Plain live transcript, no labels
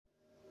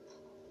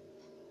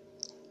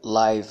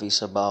Life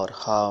is about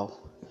how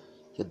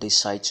you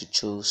decide to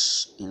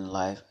choose in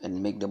life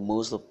and make the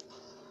most of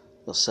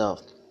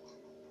yourself.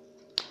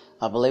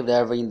 I believe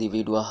that every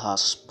individual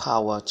has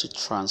power to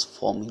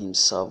transform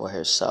himself or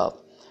herself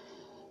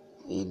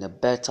in a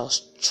better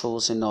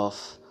choosing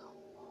of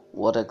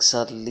what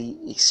exactly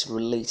is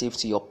relative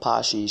to your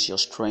passions, your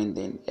strength,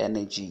 and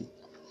energy.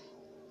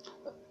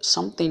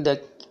 Something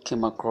that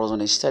came across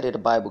when I studied the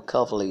Bible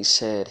carefully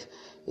said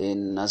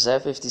in Isaiah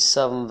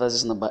 57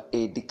 verses number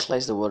 8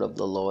 declares the word of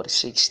the Lord. It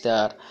says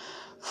that,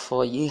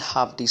 "For ye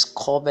have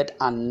discovered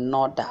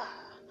another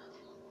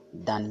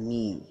than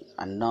me,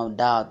 and now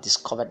thou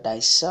discovered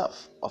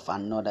thyself of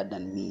another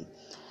than me."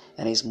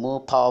 And it's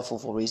more powerful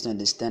for us to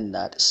understand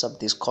that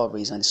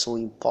self-discovery is so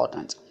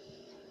important.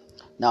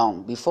 Now,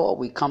 before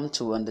we come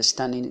to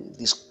understanding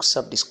this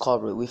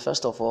self-discovery, we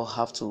first of all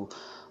have to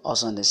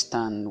also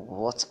understand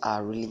what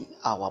are really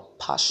our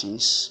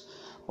passions,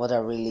 what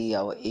are really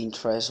our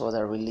interests, what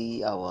are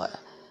really our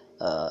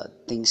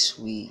things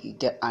we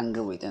get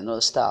angry with and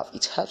other stuff.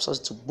 It helps us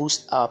to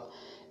boost up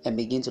and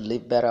begin to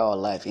live better our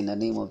life in the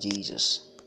name of Jesus.